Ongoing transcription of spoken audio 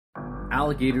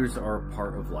Alligators are a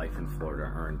part of life in Florida,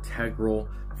 are integral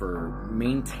for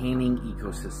maintaining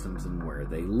ecosystems and where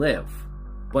they live.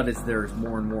 But as there's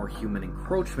more and more human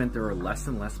encroachment, there are less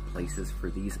and less places for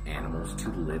these animals to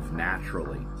live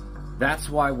naturally. That's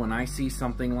why when I see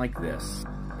something like this,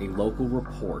 a local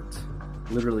report,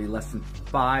 literally less than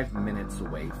 5 minutes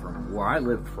away from where I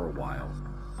lived for a while,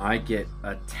 I get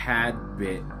a tad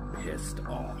bit pissed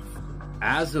off.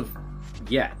 As of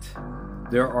yet,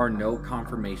 there are no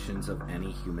confirmations of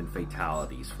any human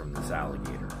fatalities from this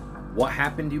alligator. What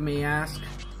happened, you may ask?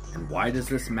 And why does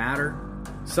this matter?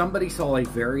 Somebody saw a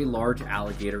very large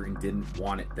alligator and didn't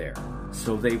want it there.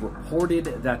 So they reported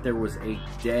that there was a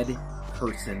dead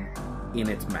person in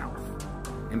its mouth.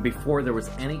 And before there was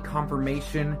any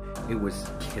confirmation, it was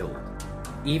killed.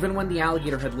 Even when the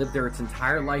alligator had lived there its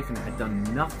entire life and had done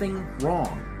nothing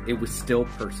wrong, it was still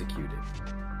persecuted.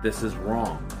 This is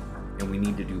wrong, and we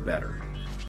need to do better.